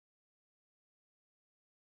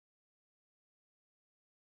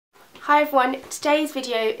Hi everyone, today's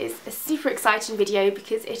video is a super exciting video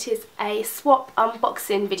because it is a swap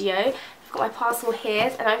unboxing video. I've got my parcel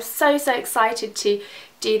here and I'm so excited to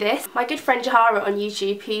do this. My good friend Jawharah on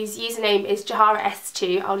YouTube, whose username is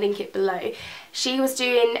JawharahS2, I'll link it below, she was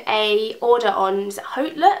doing a order on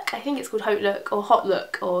Hotlook, I think it's called Hotlook or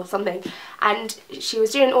Hotlook or something, and she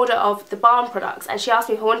was doing an order of the balm products and she asked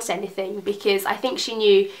me if I wanted anything because I think she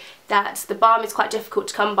knew that the balm is quite difficult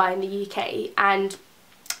to come by in the UK, and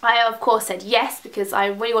I of course said yes because I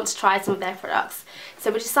really want to try some of their products. So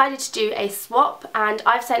we decided to do a swap and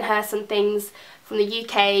I've sent her some things from the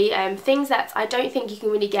UK, things that I don't think you can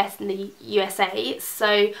really get in the USA.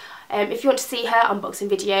 So if you want to see her unboxing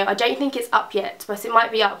video, I don't think it's up yet, but it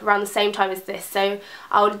might be up around the same time as this. So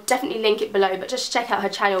I'll definitely link it below, but just check out her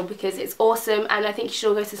channel because it's awesome and I think you should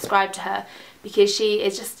all go subscribe to her because she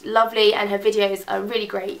is just lovely and her videos are really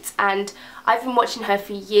great. And I've been watching her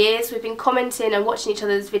for years. We've been commenting and watching each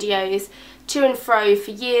other's videos to and fro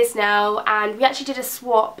for years now, and we actually did a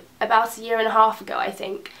swap about a year and a half ago, I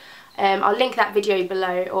think. I'll link that video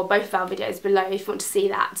below, or both of our videos below if you want to see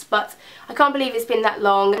that. But I can't believe it's been that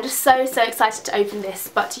long. I'm just so excited to open this,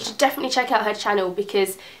 but you should definitely check out her channel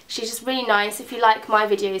because she's just really nice. If you like my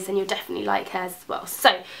videos then you'll definitely like hers as well.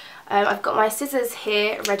 So I've got my scissors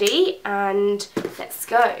here ready and let's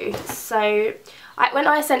go. So when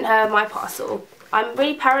I sent her my parcel, I'm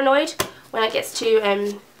really paranoid when it gets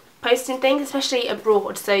to posting things, especially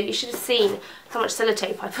abroad, so you should have seen how much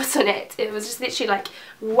sellotape I put on it. It was just literally like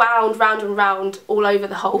wound round and round all over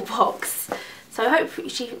the whole box. So I hope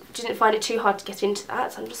she didn't find it too hard to get into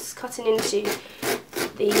that. So I'm just cutting into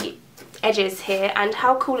the edges here, and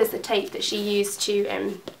how cool is the tape that she used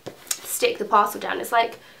to stick the parcel down. It's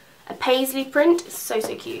like a paisley print. It's so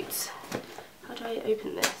cute. How do I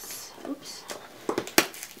open this? Oops.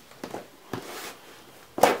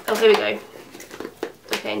 Oh, here we go.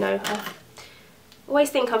 Okay, no, I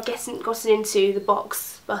always think I've gotten into the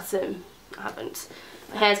box, but I haven't.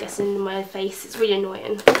 My hair's getting in my face, it's really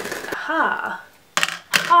annoying. Aha!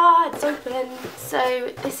 Ah, it's open.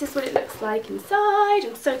 So this is what it looks like inside.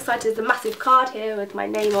 I'm so excited. There's a massive card here with my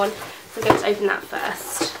name on, so I'm going to open that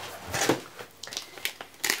first.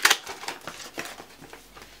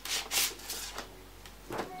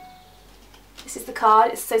 This is the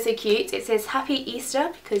card. It's so cute. It says Happy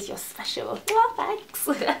Easter because you're special. Oh, thanks.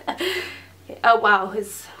 Okay. Oh wow,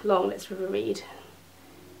 it's long. Let's have a read.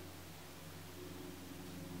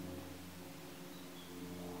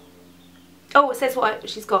 Oh, it says what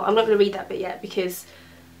she's got. I'm not going to read that bit yet because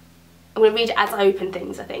I'm going to read it as I open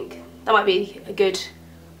things, I think. That might be a good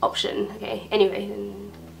option. Okay, anyway.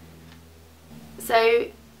 So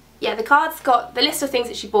yeah, the card's got the list of things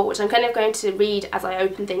that she bought, which I'm kind of going to read as I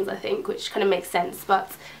open things, I think, which kind of makes sense.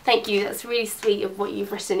 But thank you, that's really sweet of what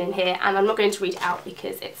you've written in here, and I'm not going to read it out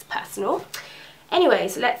because it's personal. Anyway,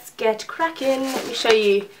 so let's get cracking. Let me show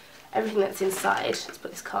you everything that's inside. Let's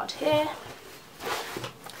put this card here.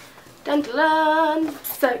 Dun dun dun!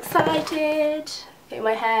 So excited. Okay,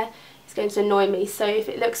 my hair is going to annoy me, so if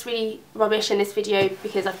it looks really rubbish in this video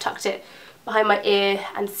because I've tucked it behind my ear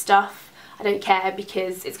and stuff, I don't care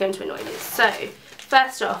because it's going to annoy me. So,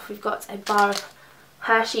 first off, we've got a bar of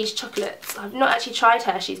Hershey's chocolates. I've not actually tried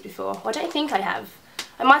Hershey's before. Well, I don't think I have.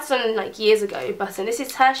 I might have done like years ago, but this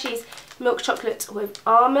is Hershey's milk chocolate with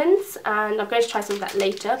almonds, and I'm going to try some of that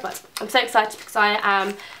later. But I'm so excited because I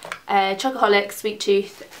am a chocoholic, sweet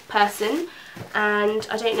tooth person, and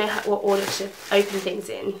I don't know what order to open things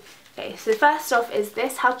in. Okay, so first off is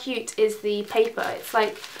this. How cute is the paper? It's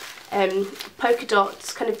like polka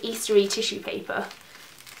dots, kind of Eastery tissue paper.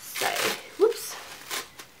 So, whoops.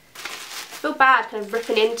 I feel bad kind of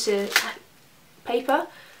ripping into paper.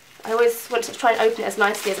 I always want to try and open it as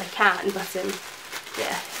nicely as I can, but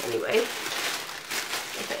yeah, anyway.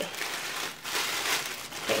 Okay.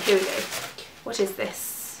 Okay, here we go. What is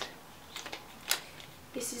this?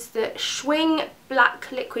 This is the Schwing Black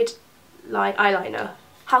Liquid Eyeliner.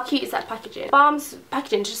 How cute is that packaging? Balm's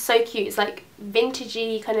packaging is just so cute. It's like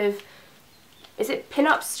vintagey kind of, is it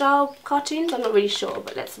pin-up style cartoons? I'm not really sure,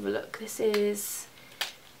 but let's have a look. This is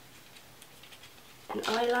an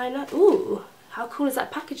eyeliner. Ooh, how cool is that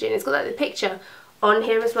packaging? It's got like the picture on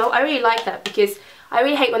here as well. I really like that because I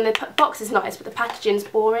really hate when the box is nice but the packaging's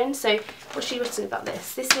boring. So what's she written about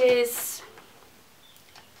this? This is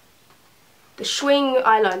the Schwing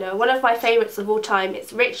eyeliner, one of my favourites of all time.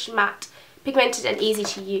 It's rich, matte, pigmented and easy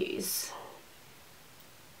to use.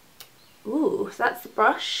 Ooh, so that's the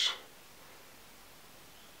brush.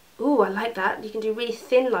 Ooh, I like that. You can do really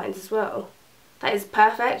thin lines as well. That is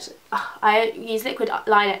perfect. I use liquid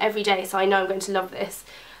liner every day, so I know I'm going to love this.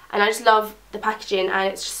 And I just love the packaging,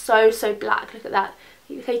 and it's so black. Look at that.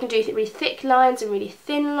 You can do really thick lines and really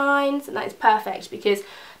thin lines, and that is perfect because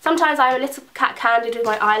sometimes I'm a little cat-candid with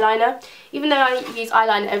my eyeliner. Even though I use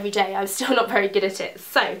eyeliner every day, I'm still not very good at it.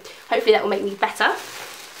 So hopefully that will make me better.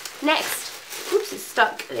 Next, oops, it's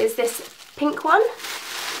stuck, is this pink one.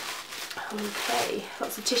 Okay,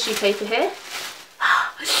 lots of tissue paper here.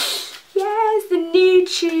 Yes, the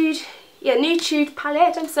Nude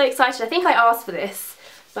palette. I'm so excited. I think I asked for this,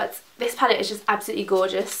 but this palette is just absolutely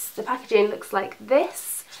gorgeous. The packaging looks like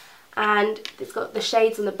this, and it's got the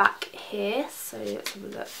shades on the back here. So let's have a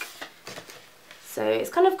look. So it's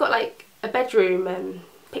kind of got like a bedroom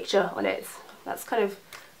picture on it. That's kind of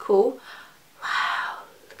cool. Wow,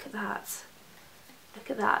 look at that. Look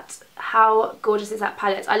at that. How gorgeous is that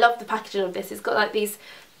palette? I love the packaging of this. It's got like these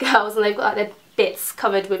girls and they've got like their bits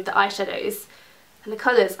covered with the eyeshadows. And the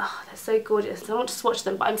colours, oh, they're so gorgeous. I want to swatch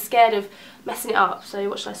them, but I'm scared of messing it up. So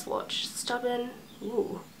what should I swatch? Stubborn.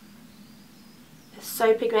 Ooh. It's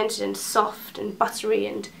so pigmented and soft and buttery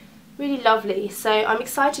and really lovely. So I'm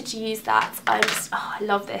excited to use that. I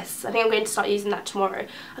love this. I think I'm going to start using that tomorrow.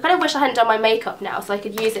 I kind of wish I hadn't done my makeup now so I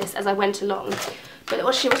could use this as I went along. But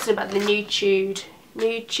what's she written about the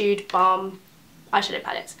Nude Balm eyeshadow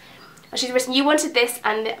palette? She's written, you wanted this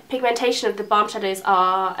and the pigmentation of the balm shadows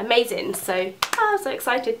are amazing. So, so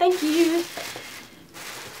excited, thank you.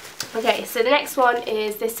 Okay, so the next one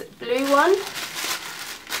is this blue one.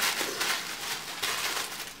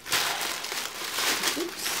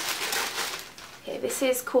 Oops. Okay, this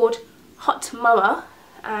is called Hot Mama,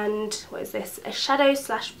 and what is this? A shadow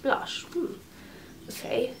slash blush.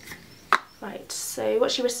 Okay, right, so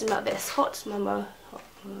what's she written about this? Hot Mama.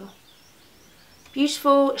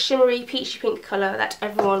 Beautiful, shimmery, peachy pink colour that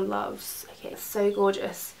everyone loves. Okay, it's so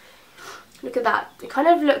gorgeous. Look at that. It kind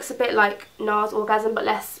of looks a bit like NARS Orgasm, but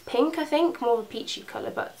less pink, I think. More of a peachy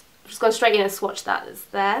colour, but I've just gone straight in and swatched that that's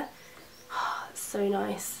there. Oh, it's so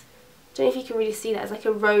nice. Don't know if you can really see that. It's like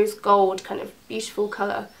a rose gold kind of beautiful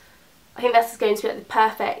colour. I think this is going to be like the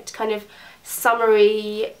perfect kind of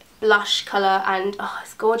summery blush colour, and oh,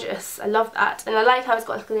 it's gorgeous. I love that. And I like how it's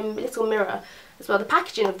got like a little mirror as well. The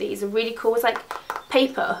packaging of these are really cool. It's like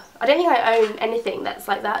paper. I don't think I own anything that's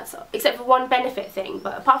like that, so, except for one Benefit thing,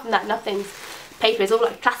 but apart from that, nothing's paper. It's all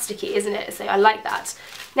like plasticky, isn't it? So I like that.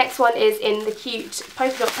 Next one is in the cute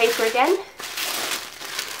polka dot paper again.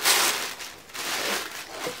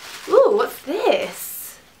 Ooh, what's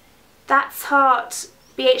this? That's Heart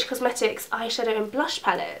BH Cosmetics eyeshadow and blush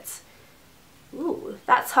palette. Ooh,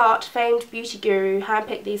 That's Heart famed beauty guru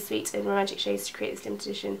handpicked these sweet and romantic shades to create this limited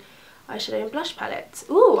edition eyeshadow and blush palette.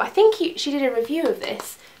 Ooh, I think she did a review of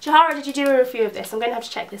this. Jawharah, did you do a review of this? I'm going to have to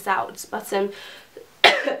check this out. But,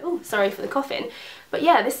 ooh, sorry for the coughing. But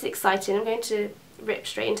yeah, this is exciting. I'm going to rip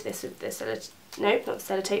straight into this with the nope, not the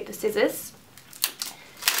sellotape, the scissors.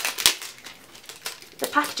 The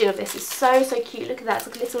packaging of this is so, so cute. Look at that. It's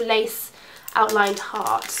like a little lace outlined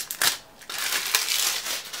heart.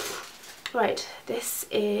 Right, this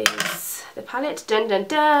is the palette. Dun dun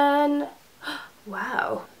dun.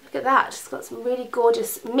 Wow. Look at that, it's got some really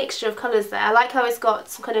gorgeous mixture of colours there. I like how it's got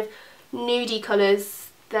some kind of nudie colours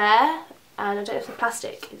there, and I don't know if the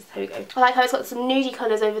plastic is, there we go. I like how it's got some nudie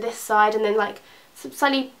colours over this side and then like some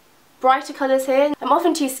slightly brighter colours here. I'm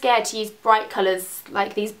often too scared to use bright colours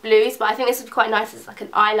like these blues, but I think this would be quite nice as like an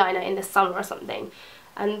eyeliner in the summer or something.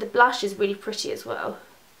 And the blush is really pretty as well.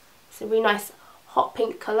 It's a really nice hot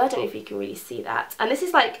pink colour, I don't know if you can really see that. And this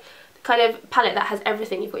is like the kind of palette that has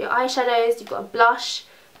everything. You've got your eyeshadows, you've got a blush,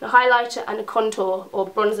 a highlighter and a contour or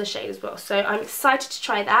bronzer shade as well. So I'm excited to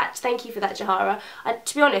try that. Thank you for that, Jawharah.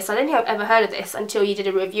 To be honest, I don't think I've ever heard of this until you did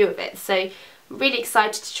a review of it. So I'm really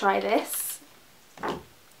excited to try this.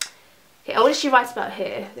 Okay, and what did she write about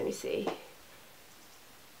here? Let me see.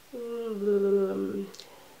 I don't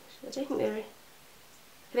think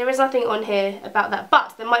there is nothing on here about that,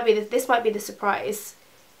 but there might be this might be the surprise.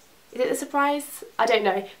 Is it the surprise? I don't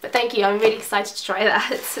know, but thank you. I'm really excited to try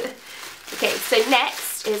that. Okay, so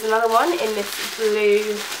next is another one in this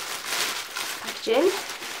blue packaging.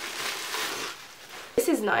 This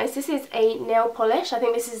is nice. This is a nail polish. I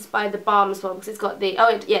think this is by the Balm as well because it's got the,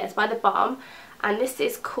 yeah, it's by the Balm. And this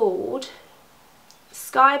is called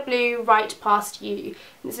Sky Blue Right Past You.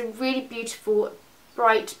 And it's a really beautiful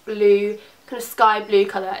bright blue, kind of sky blue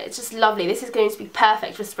colour. It's just lovely. This is going to be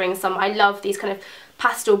perfect for spring and summer. I love these kind of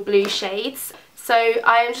pastel blue shades. So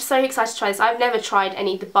I am just so excited to try this. I've never tried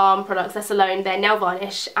any of the Balm products, let alone their nail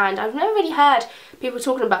varnish, and I've never really heard people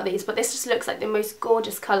talking about these, but this just looks like the most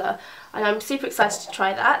gorgeous colour, and I'm super excited to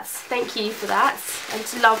try that. Thank you for that. I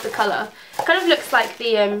just love the colour. It kind of looks like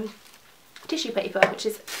the tissue paper, which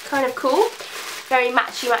is kind of cool. very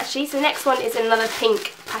matchy. So the next one is another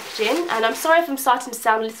pink packaging, and I'm sorry if I'm starting to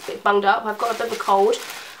sound a little bit bunged up. I've got a bit of a cold,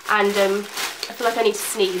 and I feel like I need to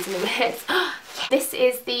sneeze in a minute. This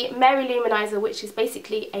is the Mary Luminizer, which is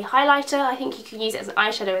basically a highlighter. I think you can use it as an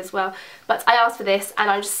eyeshadow as well, but I asked for this,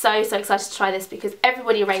 and I'm just so excited to try this because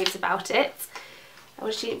everybody raves about it.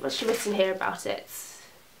 What's she written here about it?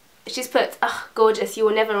 She's put, oh, gorgeous, you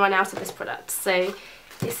will never run out of this product. So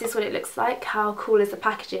this is what it looks like. How cool is the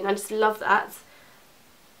packaging? I just love that.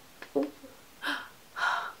 Ooh.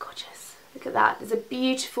 Gorgeous. Look at that. There's a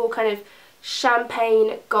beautiful kind of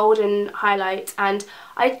champagne golden highlight, and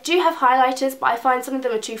I do have highlighters, but I find some of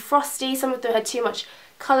them are too frosty, some of them have too much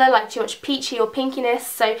colour, like too much peachy or pinkiness,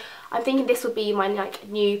 so I'm thinking this will be my like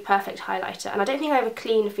new perfect highlighter. And I don't think I have a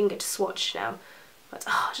clean finger to swatch now, but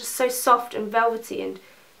oh, just so soft and velvety and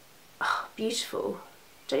oh, beautiful.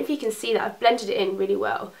 Don't know if you can see that. I've blended it in really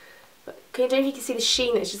well, but I don't know if you can see the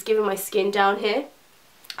sheen that's just given my skin down here.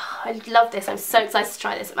 Oh, I love this. I'm so excited to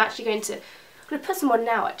try this. I'm actually going to put some on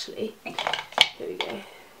now actually. Here we go.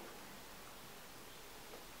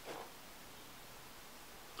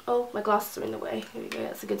 Oh, my glasses are in the way. Here we go.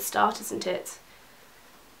 That's a good start, isn't it?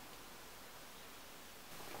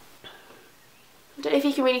 I don't know if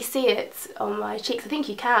you can really see it on my cheeks. I think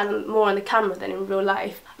you can, more on the camera than in real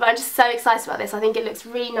life. But I'm just so excited about this. I think it looks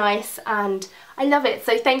really nice and I love it.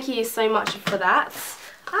 So thank you so much for that.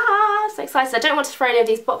 So excited. I don't want to throw any of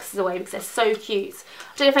these boxes away because they're so cute.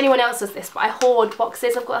 I don't know if anyone else does this, but I hoard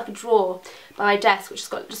boxes. I've got like a drawer by my desk which has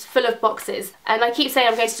got just full of boxes, and I keep saying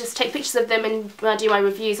I'm going to just take pictures of them and when I do my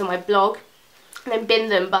reviews on my blog and then bin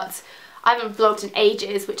them, but I haven't vlogged in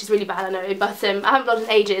ages, which is really bad, I know, but I haven't vlogged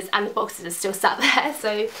in ages and the boxes are still sat there.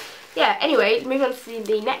 So yeah, anyway, moving on to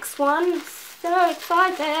the next one. So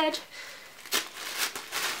excited.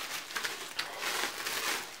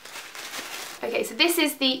 Okay, so this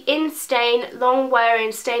is the In-Stain Long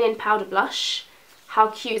Wearing Stain-In Powder Blush. How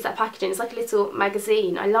cute is that packaging? It's like a little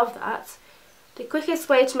magazine. I love that. The quickest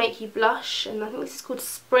way to make you blush, and I think this is called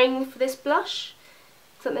Spring for this blush.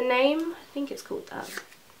 Is that the name? I think it's called that.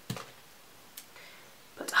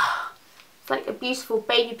 But it's like a beautiful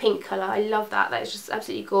baby pink colour. I love that. That is just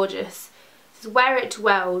absolutely gorgeous. It says wear it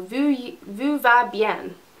well. Vous va bien.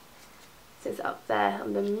 It says up there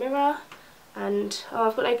on the mirror. And oh,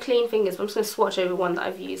 I've got no clean fingers, but I'm just going to swatch over one that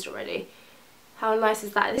I've used already. How nice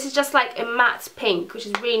is that? This is just like a matte pink, which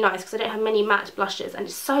is really nice because I don't have many matte blushes, and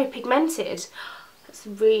it's so pigmented. That's a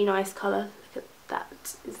really nice colour. Look at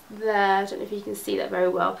that. Is there. I don't know if you can see that very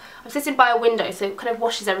well. I'm sitting by a window, so it kind of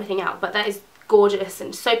washes everything out, but that is gorgeous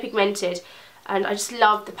and so pigmented, and I just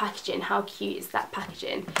love the packaging. How cute is that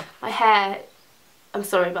packaging? My hair, I'm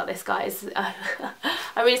sorry about this, guys.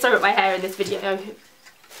 I'm really sorry about my hair in this video.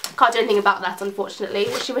 Can't do anything about that, unfortunately.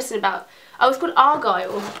 What's she written about? Oh, it's called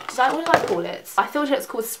Argyle. What did I call it? I thought it was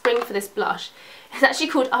called Spring for this blush. It's actually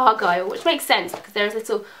called Argyle, which makes sense because there is a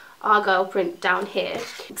little Argyle print down here.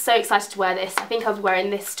 I'm so excited to wear this. I think I'll be wearing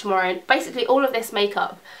this tomorrow. Basically, all of this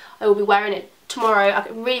makeup, I will be wearing it tomorrow. I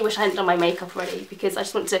really wish I hadn't done my makeup already because I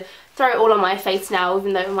just want to throw it all on my face now,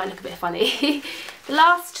 even though it might look a bit funny. The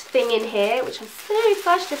last thing in here, which I'm so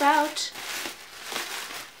excited about.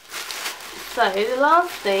 So the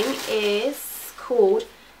last thing is called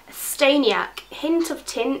a Staniac Hint of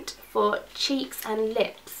Tint for Cheeks and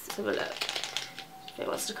Lips. Let's have a look if it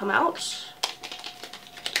wants to come out.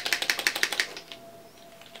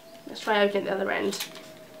 Let's try opening the other end.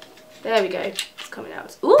 There we go, it's coming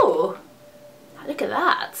out. Ooh, look at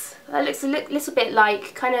that. That looks a little bit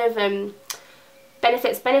like kind of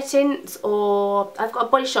Benefit's Benetint, or I've got a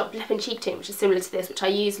Body Shop lip and cheek tint which is similar to this, which I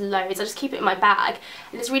use loads. I just keep it in my bag,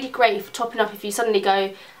 and it's really great for topping up if you suddenly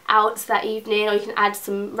go out that evening, or you can add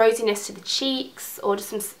some rosiness to the cheeks or just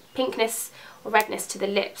some pinkness or redness to the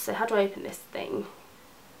lips. So how do I open this thing?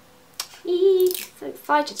 Eee, so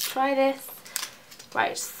excited to try this.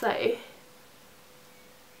 Right, so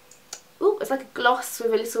ooh, it's like a gloss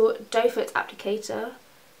with a little doe foot applicator,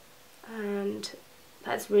 and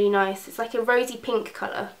that's really nice. It's like a rosy pink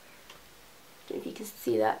colour. I don't know if you can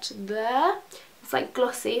see that there. It's like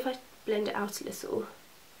glossy if I blend it out a little.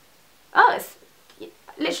 Oh, it's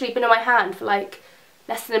literally been on my hand for like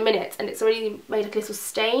less than a minute and it's already made like a little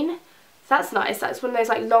stain. So that's nice. That's one of those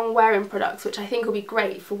like long wearing products which I think will be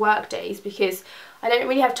great for work days because I don't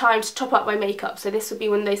really have time to top up my makeup, so this will be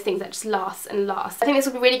one of those things that just lasts and lasts. I think this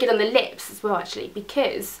will be really good on the lips as well actually,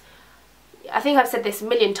 because I think I've said this a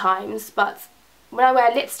million times, but when I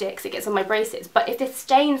wear lipsticks it gets on my braces, but if this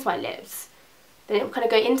stains my lips then it will kind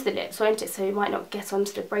of go into the lips, won't it? So it might not get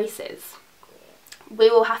onto the braces. we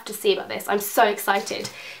will have to see about this. I'm so excited.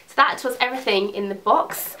 So that was everything in the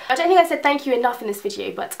box. I don't think I said thank you enough in this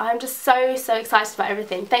video, but I'm just so excited about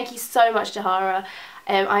everything. Thank you so much, Jawharah.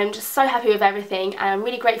 I'm just so happy with everything, and I'm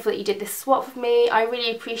really grateful that you did this swap with me. I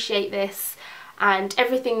really appreciate this and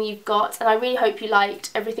everything you've got, and I really hope you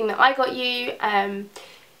liked everything that I got you.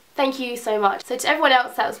 Thank you so much. So to everyone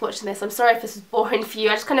else that was watching this, I'm sorry if this was boring for you.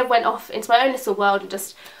 I just kind of went off into my own little world and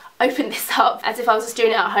just opened this up as if I was just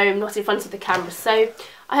doing it at home, not in front of the camera. So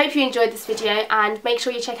I hope you enjoyed this video, and make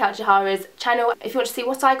sure you check out Jawharah's channel. If you want to see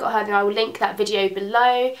what I got her, then I will link that video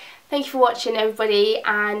below. Thank you for watching, everybody,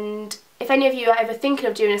 and if any of you are ever thinking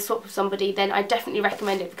of doing a swap with somebody, then I definitely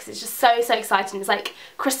recommend it, because it's just so exciting. It's like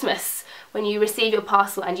Christmas when you receive your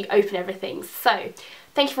parcel and you open everything. So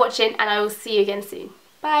thank you for watching, and I will see you again soon.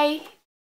 Bye!